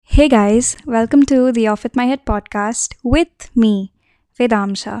Hey guys, welcome to the Off With My Head podcast with me,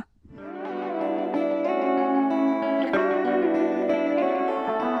 Vedamsha.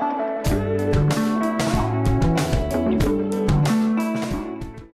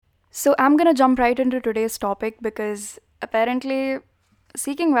 So, I'm gonna jump right into today's topic because apparently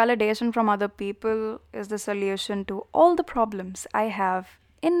seeking validation from other people is the solution to all the problems I have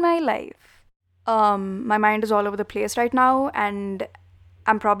in my life. My mind is all over the place right now, and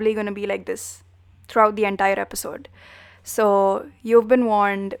I'm probably gonna be like this throughout the entire episode. So, you've been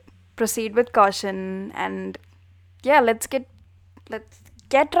warned, proceed with caution, and yeah, let's get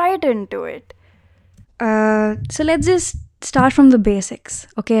right into it. So let's just start from the basics,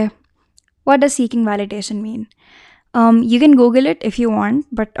 okay? What does seeking validation mean? You can Google it if you want,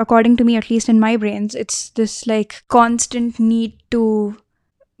 but according to me, at least in my brains, it's this like constant need to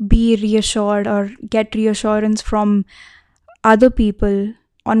be reassured or get reassurance from other people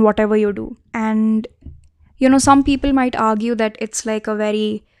on whatever you do. And some people might argue that it's like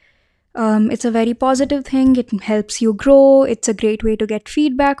it's a very positive thing. It helps you grow. It's a great way to get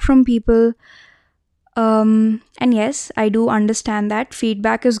feedback from people. And yes, I do understand that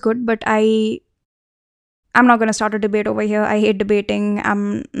feedback is good, but I'm not going to start a debate over here. I hate debating.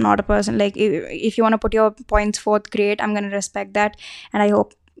 I'm not a person like if you want to put your points forth, great. I'm going to respect that, and I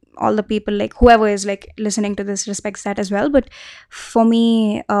hope all the people like whoever is like listening to this respects that as well. But for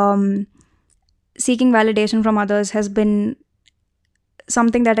me, seeking validation from others has been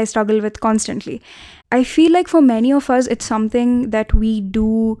something that I struggle with constantly. I feel like for many of us, it's something that we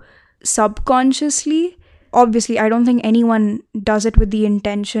do subconsciously. Obviously, I don't think anyone does it with the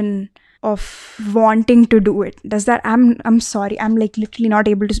intention of wanting to do it. Does that? I'm sorry. I'm like literally not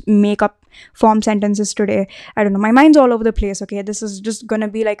able to make up form sentences today. I don't know. My mind's all over the place. Okay, this is just gonna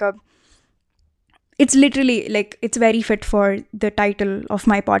be like a. It's literally like it's very fit for the title of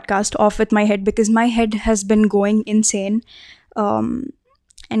my podcast, Off With My Head, because my head has been going insane. Um,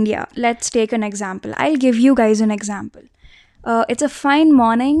 and yeah, let's take an example. I'll give you guys an example. It's a fine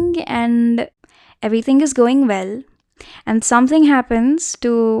morning and everything is going well, and something happens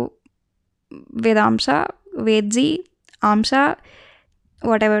to Vedamsha, Vedzi, Amsha,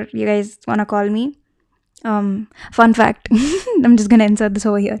 whatever you guys want to call me. Fun fact, I'm just gonna insert this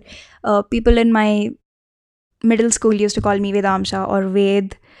over here. People in my middle school used to call me Vedamsha or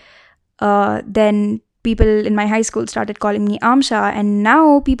Ved. Then people in my high school started calling me Amsha, and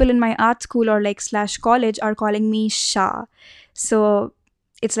now people in my art school or like slash college are calling me Shah. So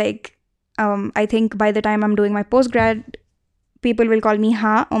it's like I think by the time I'm doing my postgrad, people will call me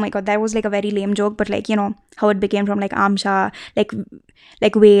Ha. Oh my god, that was like a very lame joke, but like how it became from like Amsha, like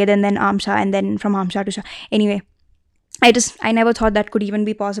Ved, and then Amsha, and then from Amsha to Shah. Anyway, I never thought that could even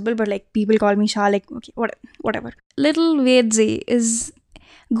be possible, but like people call me Shah, like okay, whatever. Little Vedzi is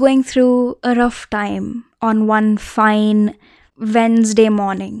going through a rough time on one fine Wednesday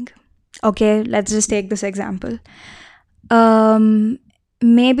morning. Okay, let's just take this example.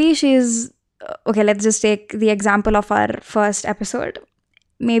 Maybe she's okay. Let's just take the example of our first episode.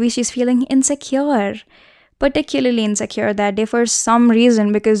 Maybe she's feeling insecure, particularly insecure that day for some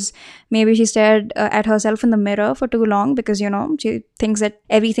reason, because maybe she stared at herself in the mirror for too long because she thinks that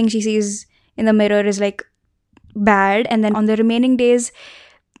everything she sees in the mirror is like bad, and then on the remaining days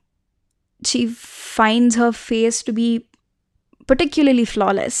she finds her face to be particularly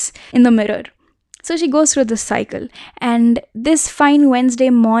flawless in the mirror. So she goes through this cycle, and this fine Wednesday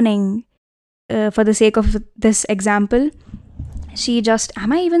morning, for the sake of this example, she just,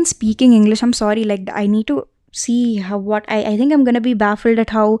 am I even speaking English? I'm sorry, like I need to see how what I think I'm gonna be baffled at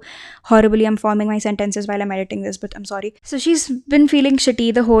how horribly I'm forming my sentences while I'm editing this, but I'm sorry. So she's been feeling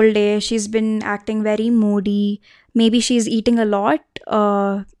shitty the whole day. She's been acting very moody. Maybe she's eating a lot,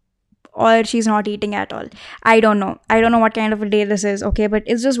 or she's not eating at all. I don't know what kind of a day this is, okay, but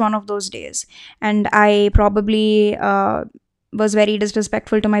it's just one of those days. And I probably was very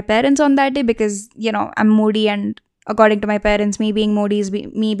disrespectful to my parents on that day because I'm moody, and according to my parents, me being moody is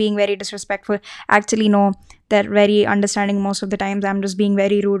me being very disrespectful. Actually, no, they're very understanding most of the times. I'm just being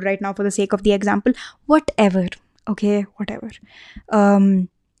very rude right now for the sake of the example. Whatever, okay, whatever. And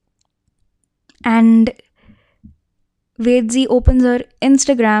Vedzi opens her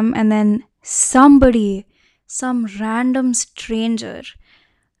Instagram, and then some random stranger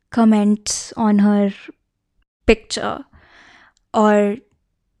comments on her picture, or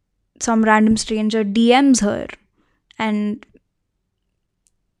some random stranger DMs her, and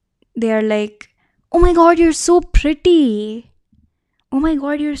they are like, oh my god, you're so pretty. Oh my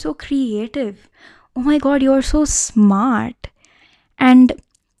god, you're so creative. Oh my god, you're so smart. And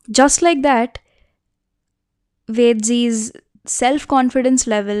just like that, Vedzi's self confidence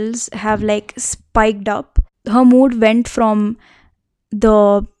levels have like spiked up. Her mood went from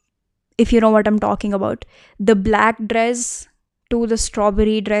the, if you know what I'm talking about, the black dress to the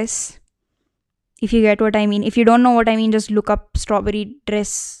strawberry dress. If you get what I mean. If you don't know what I mean, just look up strawberry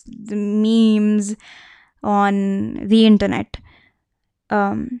dress memes on the internet.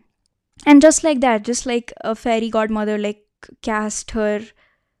 Um, and just like that, just like a fairy godmother like cast her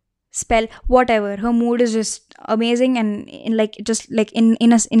spell, whatever. Her mood is just amazing, and in like just like in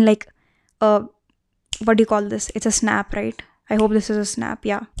like uh what do you call this? It's a snap, right? I hope this is a snap.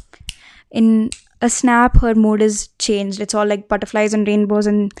 Yeah, in a snap, her mood is changed. It's all like butterflies and rainbows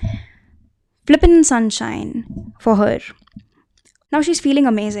and flippin' sunshine for her. Now she's feeling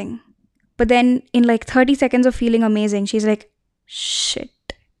amazing. But then in like 30 seconds of feeling amazing, she's like,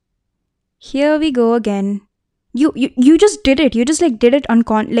 shit, here we go again. You just did it. You just like did it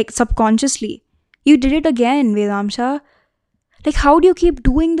like subconsciously. You did it again, Vedamsha. Like, how do you keep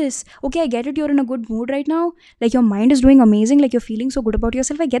doing this? Okay, I get it. You're in a good mood right now. Like, your mind is doing amazing. Like, you're feeling so good about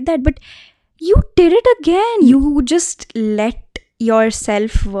yourself. I get that. But you did it again. You just let your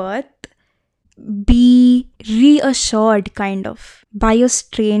self worth be reassured, kind of, by a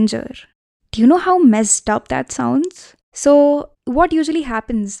stranger. Do you know how messed up that sounds? So, what usually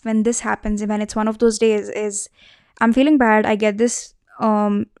happens when this happens, when it's one of those days, is I'm feeling bad. I get this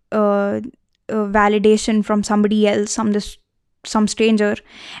validation from somebody else, some stranger,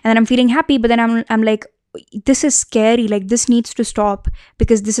 and then I'm feeling happy. But then I'm like, this is scary. Like, this needs to stop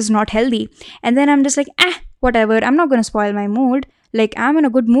because this is not healthy. And then I'm just like, whatever. I'm not gonna spoil my mood. Like, I'm in a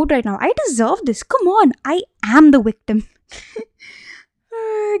good mood right now. I deserve this. Come on, I am the victim.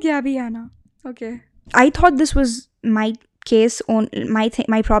 Gabby Anna. Okay. I thought this was my case on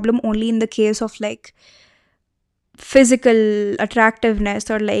my problem only in the case of like physical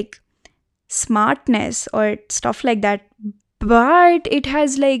attractiveness or like smartness or stuff like that, but it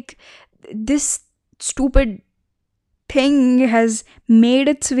has like this stupid thing has made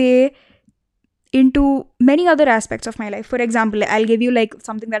its way into many other aspects of my life. For example, I'll give you like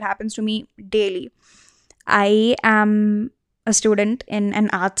something that happens to me daily. I am a student in an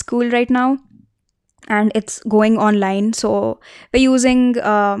art school right now, and it's going online, so we're using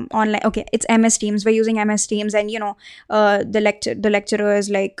online. Okay, it's MS Teams. We're using MS Teams, and the lecturer is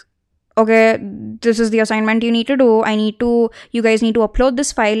like, okay, this is the assignment you need to do. You guys need to upload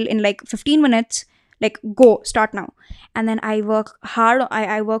this file in like 15 minutes. Like, go, start now. And then I work hard.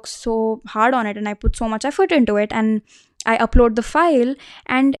 I work so hard on it, and I put so much effort into it, and I upload the file.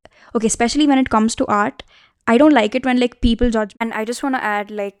 And okay, especially when it comes to art, I don't like it when like people judge. And I just want to add,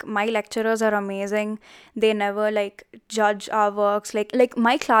 like, my lecturers are amazing. They never like judge our works. Like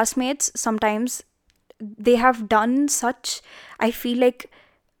my classmates sometimes, they have done such, I feel like,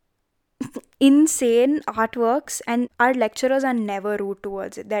 insane artworks, and our lecturers are never rude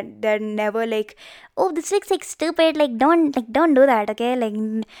towards it. They're never like, oh, this looks like stupid, don't do that, okay? Like,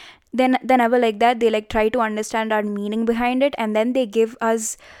 then they're never like that. They like try to understand our meaning behind it, and then they give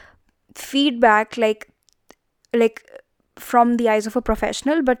us feedback like from the eyes of a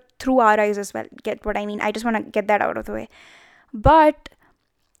professional, but through our eyes as well. Get what I mean? I just want to get that out of the way. But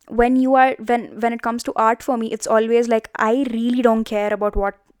when it comes to art, for me, it's always like, I really don't care about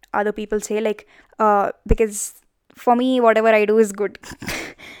what other people say, like, because for me, whatever I do is good.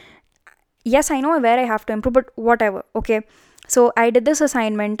 Yes, I know where I have to improve, but whatever. Okay, so I did this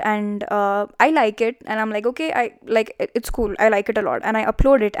assignment, and I like it, and I'm like, okay, I like it, it's cool, I like it a lot, and I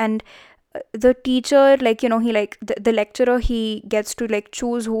upload it. And the teacher, like, he like the lecturer, he gets to like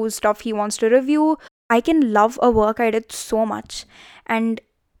choose whose stuff he wants to review. I can love a work I did so much, and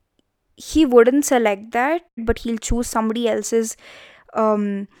he wouldn't select that, but he'll choose somebody else's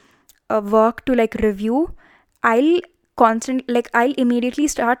um work to like review. I'll immediately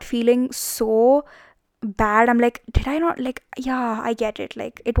start feeling so bad. I'm like, did I not, like, yeah, I get it,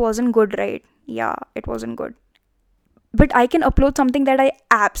 like, it wasn't good, right? Yeah, it wasn't good. But I can upload something that I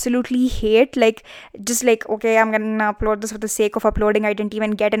absolutely hate, like, just like, okay, I'm gonna upload this for the sake of uploading. I didn't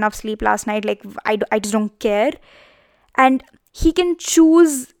even get enough sleep last night, like, I just don't care. And he can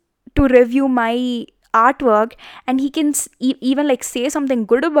choose to review my artwork, and he can even like say something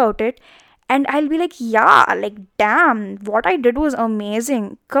good about it, and I'll be like, yeah, like, damn, what I did was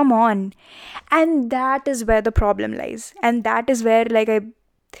amazing, come on. And that is where the problem lies, and that is where, like,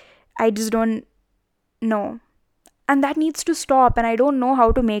 I just don't know. And that needs to stop, and I don't know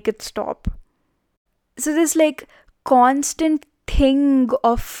how to make it stop. So this like constant thing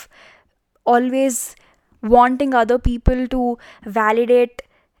of always wanting other people to validate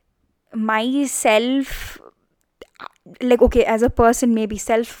myself, like, okay, as a person, maybe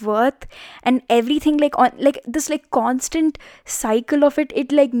self-worth and everything, like on like this like constant cycle of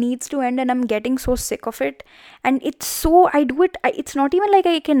it like needs to end, and I'm getting so sick of it. And it's so, I do it, it's not even like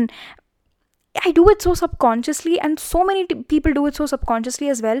I do it so subconsciously, and so many people do it so subconsciously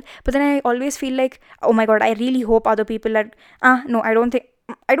as well. But then I always feel like, oh my god, I really hope other people are, no, I don't think,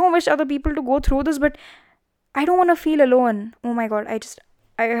 I don't wish other people to go through this, but I don't want to feel alone. Oh my god,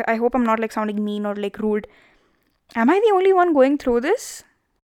 I hope I'm not like sounding mean or like rude. Am I the only one going through this?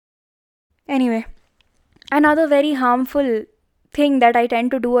 Anyway, another very harmful thing that I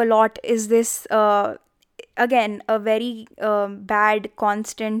tend to do a lot is this, again, a very bad,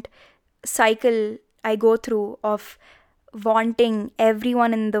 constant cycle I go through of wanting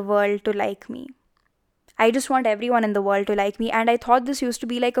everyone in the world to like me. I just want everyone in the world to like me, and I thought this used to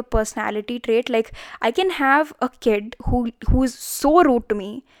be like a personality trait. Like, I can have a kid who's so rude to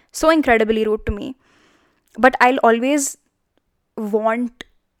me, so incredibly rude to me, but I'll always want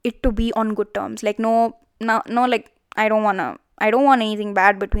it to be on good terms. Like, no, no, no, like, I don't want anything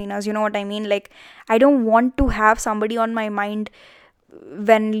bad between us. You know what I mean? Like, I don't want to have somebody on my mind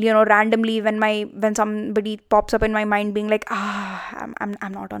when, randomly, when somebody pops up in my mind being like, I'm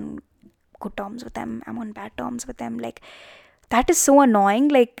not on good terms with them, I'm on bad terms with them. Like, that is so annoying.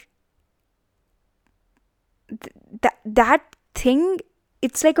 Like, that thing,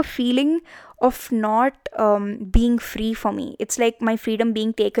 it's like a feeling of not being free for me. It's like my freedom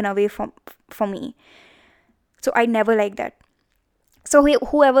being taken away from for me. So I never like that. So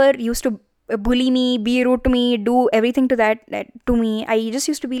whoever used to bully me, be rude to me, do everything that to me, I just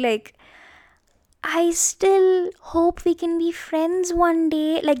used to be like, I still hope we can be friends one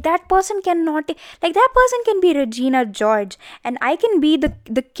day. Like, that person cannot, like, that person can be Regina George, and I can be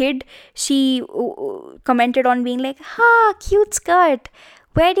the kid she commented on, being like, "Ha, cute skirt.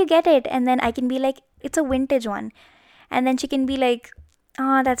 Where do you get it?" And then I can be like, "It's a vintage one." And then she can be like,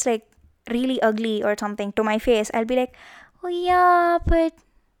 "Ah, that's like really ugly," or something to my face. I'll be like, "Oh yeah, but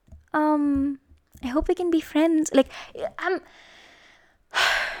um, I hope we can be friends." Like, I'm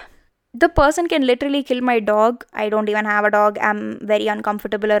the person can literally kill my dog. I don't even have a dog. I'm very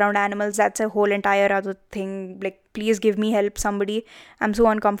uncomfortable around animals. That's a whole entire other thing. Like, please give me help, somebody. I'm so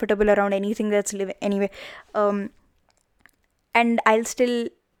uncomfortable around anything that's living. Anyway, um, and I'll still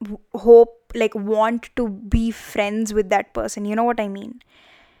hope, like, want to be friends with that person. You know what I mean?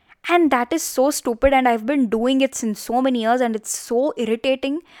 And that is so stupid. And I've been doing it since so many years, and it's so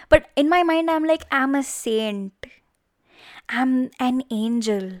irritating. But in my mind, I'm like, I'm a saint. I'm an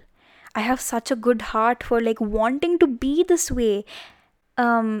angel. I have such a good heart for like wanting to be this way.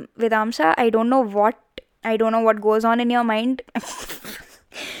 Vidamsha, I don't know what goes on in your mind. I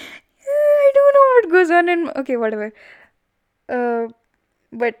don't know what goes on in, okay, whatever. Uh,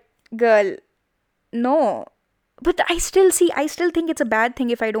 but girl, no. But I still think it's a bad thing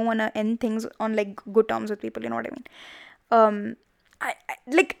if I don't want to end things on like good terms with people. You know what I mean? Um,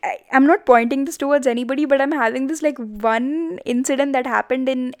 I'm not pointing this towards anybody, but I'm having this like one incident that happened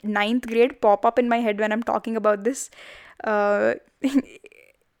in ninth grade pop up in my head when I'm talking about this. It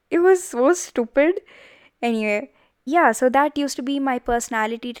was so stupid. Anyway, yeah. So that used to be my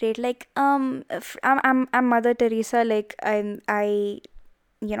personality trait. Like, I'm Mother Teresa. Like, I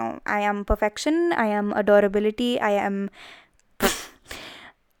am perfection. I am adorability. I am.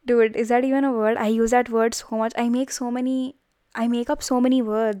 Dude, is that even a word? I use that word so much. I make up so many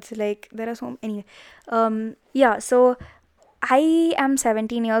words. Like, there are so many. Yeah, so I am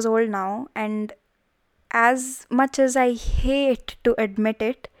 17 years old now, and as much as I hate to admit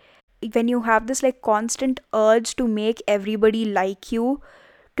it, when you have this like constant urge to make everybody like you,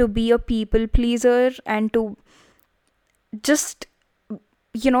 to be a people pleaser, and to just,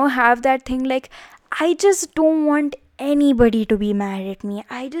 have that thing like, I just don't want anybody to be mad at me.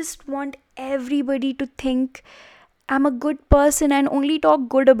 I just want everybody to think I'm a good person and only talk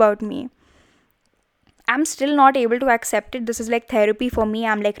good about me. I'm still not able to accept it. This is like therapy for me.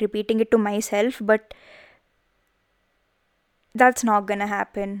 I'm like repeating it to myself, but that's not gonna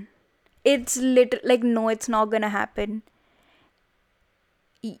happen. It's like, no, it's not gonna happen.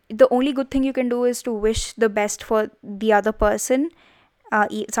 The only good thing you can do is to wish the best for the other person.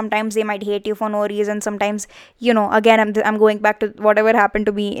 Sometimes they might hate you for no reason. Sometimes, again, I'm going back to whatever happened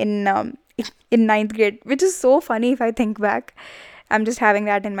to me in ninth grade, which is so funny if I think back. I'm just having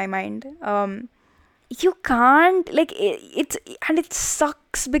that in my mind. You can't like it's, and it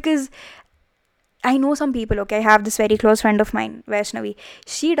sucks because I know some people. Okay, I have this very close friend of mine, Vaishnavi.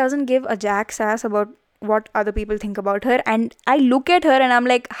 She doesn't give a jack's ass about what other people think about her, and I look at her and I'm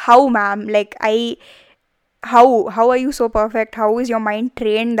like, how, ma'am? Like, how are you so perfect? How is your mind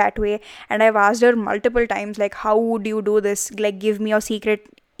trained that way? And I've asked her multiple times, like, how would you do this? Like, give me your secret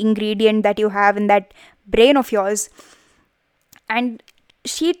ingredient that you have in that brain of yours. And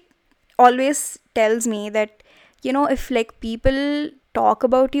she always tells me that, if like people talk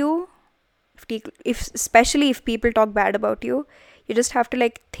about you, if especially if people talk bad about you, you just have to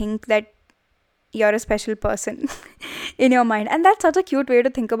like think that you're a special person in your mind. And that's such a cute way to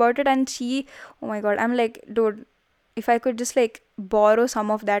think about it. And she, oh my god, I'm like, dude, if I could just like borrow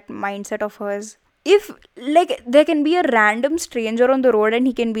some of that mindset of hers. If like there can be a random stranger on the road and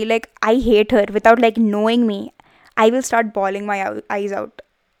he can be like, I hate her, without like knowing me, I will start bawling my eyes out.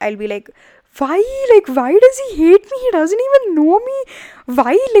 I'll be like, why? Like, why does he hate me? He doesn't even know me.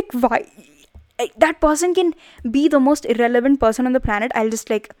 Why? Like, why? That person can be the most irrelevant person on the planet. I'll just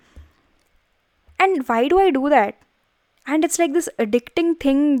like, and why do I do that? And it's like this addicting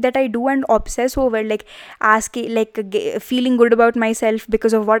thing that I do and obsess over, like asking, like feeling good about myself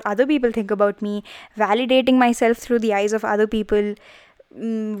because of what other people think about me, validating myself through the eyes of other people,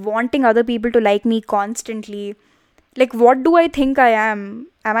 wanting other people to like me constantly. Like, what do I think I am?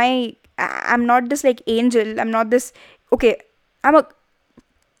 I'm not this like angel. I'm not this. Okay, I'm a.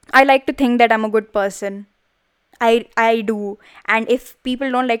 I like to think that I'm a good person. I do. And if people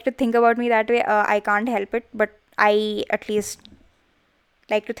don't like to think about me that way, I can't help it. But I at least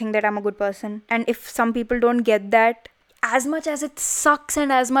like to think that I'm a good person. And if some people don't get that, as much as it sucks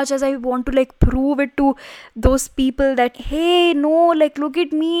and as much as I want to like prove it to those people that, hey, no, like, look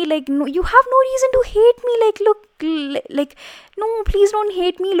at me, like, no, you have no reason to hate me, like, look, like, no, please don't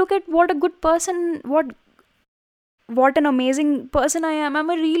hate me, look at what a good person, what an amazing person I am. I'm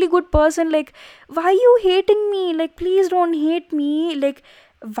a really good person. Like, why are you hating me? Like, please don't hate me. Like,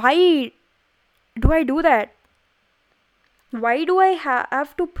 why do I do that? Why do I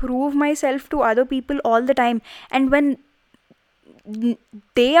have to prove myself to other people all the time? And when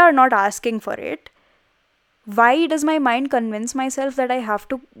they are not asking for it, why does my mind convince myself that I have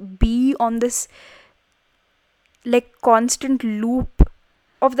to be on this like constant loop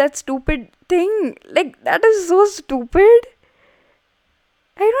of that stupid thing? Like, that is so stupid.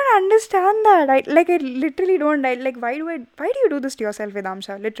 I don't understand that. I literally don't. Like, why do you do this to yourself,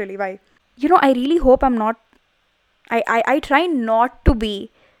 Vedamsha? Literally, why? I really hope I'm not. I try not to be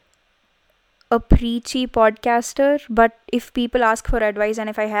a preachy podcaster, but if people ask for advice and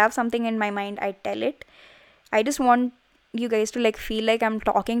if I have something in my mind, I tell it. I just want you guys to like feel like I'm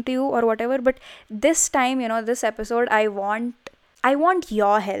talking to you or whatever. But this time, this episode, I want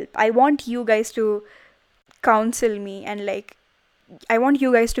your help. I want you guys to counsel me, and like I want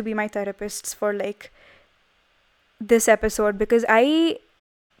you guys to be my therapists for like this episode, because I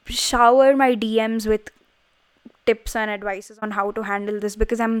shower my DMs with tips and advices on how to handle this,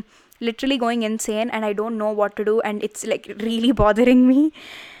 because I'm literally going insane and I don't know what to do, and it's like really bothering me.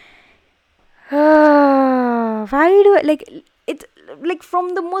 Why do I like it's like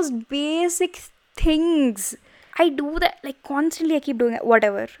from the most basic things I do that like constantly. I keep doing it,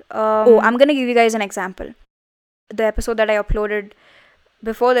 whatever. I'm gonna give you guys an example. The episode that I uploaded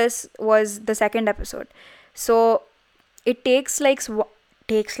before this was the second episode. So it takes like what?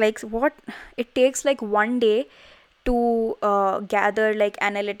 It takes like one day to gather like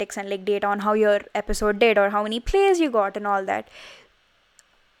analytics and like data on how your episode did or how many plays you got and all that.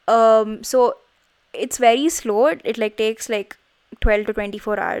 So it's very slow. It like takes like 12 to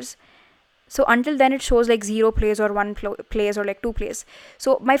 24 hours. So until then it shows like 0 plays or 1 plays or like 2 plays.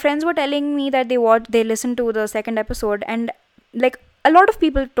 So my friends were telling me that they listened to the second episode, and like a lot of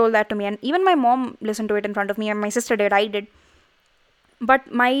people told that to me, and even my mom listened to it in front of me, and my sister did, I did.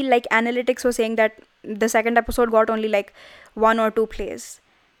 But my like analytics was saying that the second episode got only like 1 or 2 plays.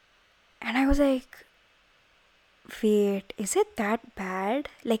 And I was like, wait, is it that bad?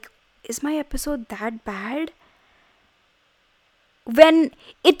 Like, is my episode that bad? When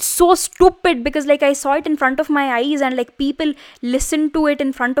it's so stupid, because like I saw it in front of my eyes, and like people listened to it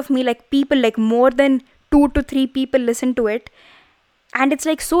in front of me, like people, like more than 2 to 3 people listened to it, and it's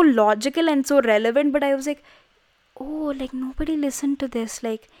like so logical and so relevant. But I was like, oh, like nobody listened to this.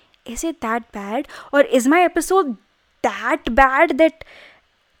 Like, is it that bad? Or is my episode that bad that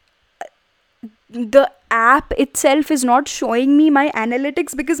the app itself is not showing me my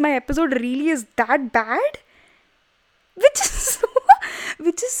analytics because my episode really is that bad? Which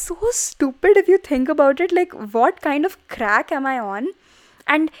is so stupid if you think about it. Like, what kind of crack am I on?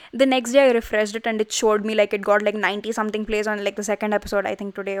 And the next day I refreshed it and it showed me like it got like 90 something plays on like the second episode, I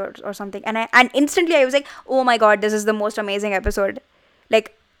think today or something. And instantly I was like, oh my god, this is the most amazing episode.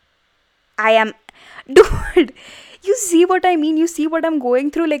 Like, I am dude, you see what I mean? You see what I'm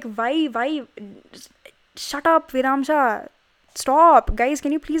going through? Like, why Shut up, Vidamsha. Stop. Guys,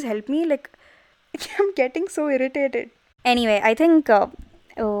 can you please help me? Like, I'm getting so irritated. Anyway, I think,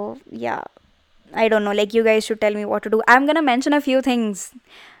 oh, yeah, I don't know. Like, you guys should tell me what to do. I'm gonna mention a few things.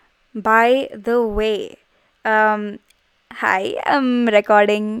 By the way, um, hi, I'm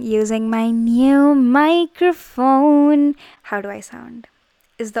recording using my new microphone. How do I sound?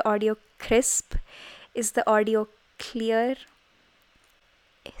 Is the audio crisp? Is the audio clear?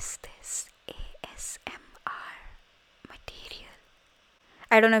 Is this ASMR material?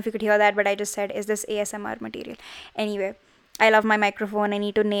 I don't know if you could hear that, but I just said, is this ASMR material? Anyway, I love my microphone. I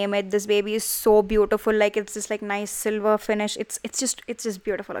need to name it. This baby is so beautiful. Like, it's this like nice silver finish. It's just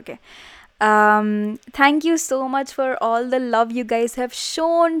beautiful. Okay. Thank you so much for all the love you guys have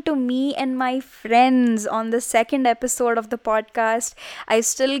shown to me and my friends on the second episode of the podcast. I've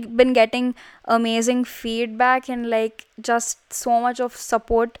still been getting amazing feedback and like just so much of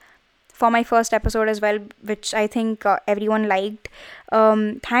support for my first episode as well, which I think everyone liked.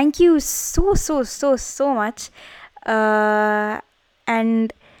 Thank you so much.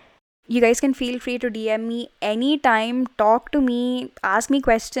 And you guys can feel free to DM me anytime, talk to me, ask me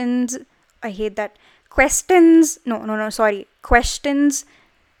questions. I hate that. Questions. No, sorry. Questions.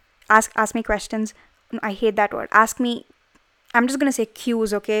 Ask me questions. No, I hate that word. Ask me. I'm just gonna say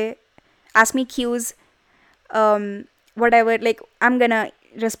cues, okay? Ask me cues. Whatever. Like, I'm gonna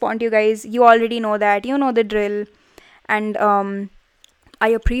respond to you guys. You already know that. You know the drill. And I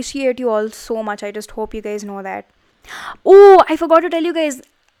appreciate you all so much. I just hope you guys know that. Oh, I forgot to tell you guys.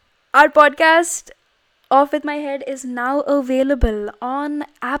 Our podcast Off With My Head is now available on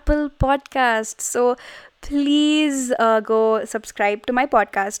Apple Podcasts. So please go subscribe to my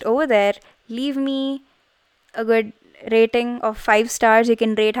podcast over there. Leave me a good rating of 5 stars. You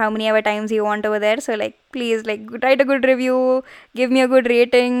can rate how many ever times you want over there. So like, please, like, write a good review, give me a good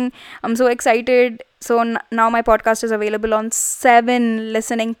rating. I'm so excited. So now my podcast is available on 7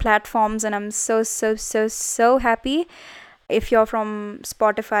 listening platforms, and I'm so happy. If you're from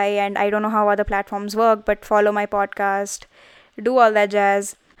Spotify, and I don't know how other platforms work, but follow my podcast, do all that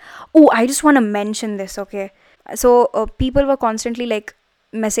jazz. Oh, I just want to mention this, okay? So people were constantly like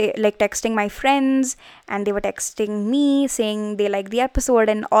texting my friends, and they were texting me saying they like the episode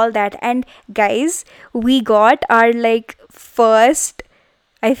and all that. And guys, we got our like first,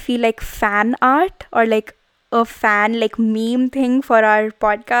 I feel like, fan art, or like a fan like meme thing for our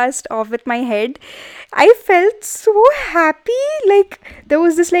podcast Off With My Head. I felt so happy. Like, there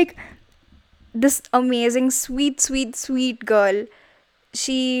was this amazing sweet girl.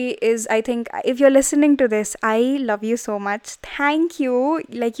 She is, I think, if you're listening to this, I love you so much. Thank you.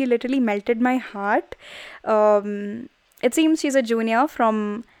 Like, you literally melted my heart. It seems she's a junior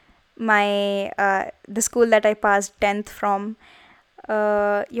from my the school that I passed 10th from.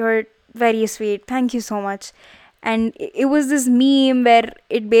 You're very sweet. Thank you so much. And it was this meme where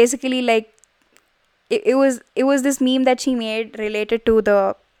it basically like it was this meme that she made related to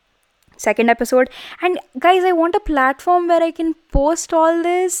the second episode. And guys, I want a platform where I can post all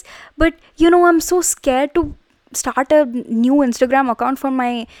this, but I'm so scared to start a new Instagram account for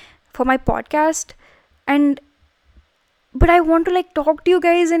my podcast. And but I want to like talk to you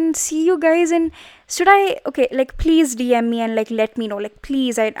guys and see you guys. And should I, okay, like, please DM me and like let me know, like,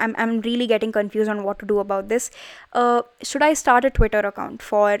 please. I'm really getting confused on what to do about this. Should I start a Twitter account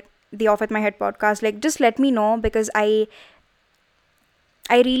for the Off With My Head podcast? Like, just let me know, because I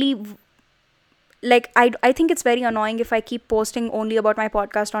really like, I think it's very annoying if I keep posting only about my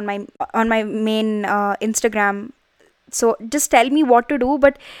podcast on my main Instagram. So just tell me what to do.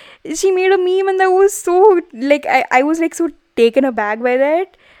 But she made a meme, and that was so like, I was like so taken aback by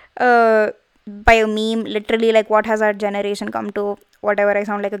that. By a meme, literally, like, what has our generation come to? Whatever, I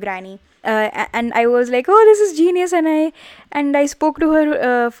sound like a granny. And I was like, oh, this is genius. And I spoke to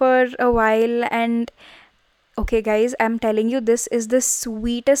her for a while. And okay, guys, I'm telling you, this is the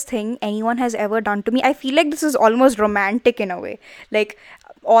sweetest thing anyone has ever done to me. I feel like this is almost romantic in a way. Like,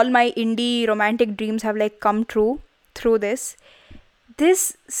 all my indie romantic dreams have like come true through this.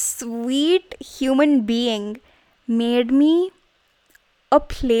 This sweet human being made me a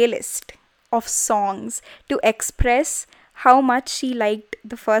playlist of songs to express how much she liked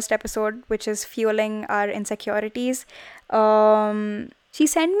the first episode, which is Fueling Our Insecurities. She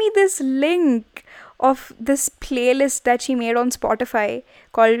sent me this link of this playlist that she made on Spotify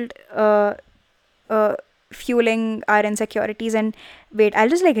called Fueling Our Insecurities. And wait, I'll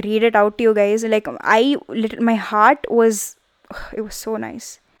just like read it out to you guys. Like, my heart was, it was so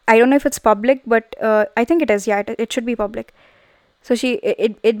nice. I don't know if it's public, but I think it is. Yeah, it should be public. So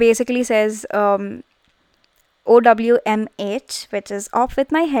it basically says, fueling our insecurities. And wait, I'll just like read it out to you guys. Like, my heart was, it was so nice. I don't know if it's public, but I think it is. Yeah, it should be public. So she, it basically says, fueling our insecurities. And wait, I'll just like read it out to you guys. Like, my heart was, it was so nice. I don't know if it's public, but I think it is. Yeah, it should be public. So she, it basically says, OWMH, which is Off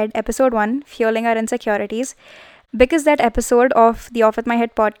With My Head, episode 1, Fueling Our Insecurities. Because that episode of the Off With My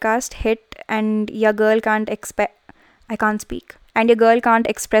Head podcast hit, and your girl can't expect. I can't speak. And your girl can't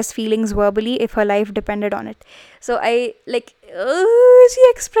express feelings verbally if her life depended on it. So she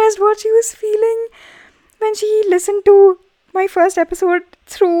expressed what she was feeling when she listened to my first episode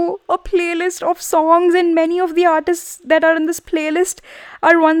through a playlist of songs, and many of the artists that are in this playlist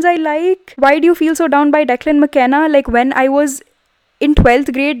are ones I like. Why Do You Feel So Down by Declan McKenna? Like, when I was in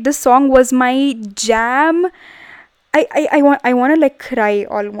 12th grade, this song was my jam. I want to like cry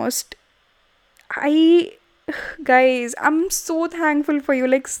almost. I Guys, I'm so thankful for you.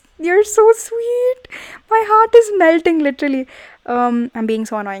 Like, you're so sweet. My heart is melting, literally. I'm being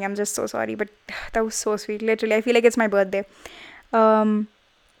so annoying. I'm just so sorry, but that was so sweet. Literally, I feel like it's my birthday. Um,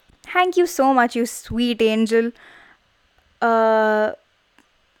 Thank you so much, you sweet angel. Uh,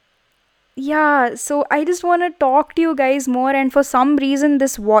 yeah. So I just want to talk to you guys more, and for some reason,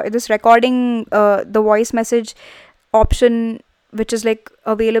 this recording, the voice message option, which is like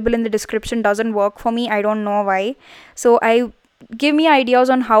available in the description, doesn't work for me. I don't know why. So I give me ideas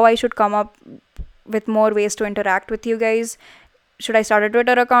on how I should come up with more ways to interact with you guys. Should I start a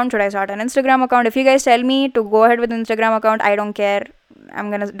Twitter account? Should I start an Instagram account? If you guys tell me to go ahead with Instagram account, I don't care. I'm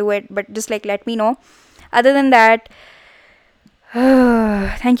gonna do it, but just like let me know. Other than that,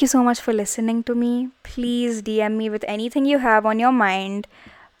 thank you so much for listening to me. Please DM me with anything you have on your mind.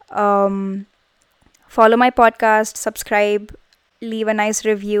 Um, Follow my podcast, subscribe, leave a nice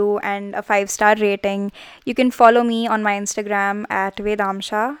review and a 5-star rating. You can follow me on my Instagram at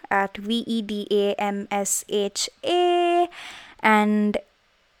Vedamsha, at VEDAMSHA. And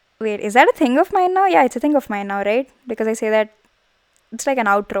wait, is that a thing of mine now? Yeah, it's a thing of mine now, right? Because I say that it's like an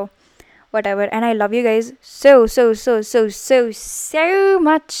outro, whatever. And I love you guys so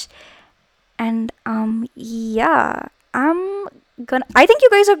much. And yeah, I think you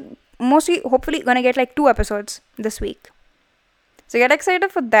guys are mostly, hopefully, gonna get like 2 episodes this week. So get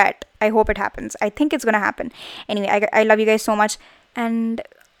excited for that. I hope it happens. I think it's gonna happen. Anyway, I love you guys so much, and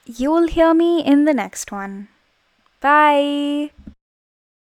you'll hear me in the next one. Bye.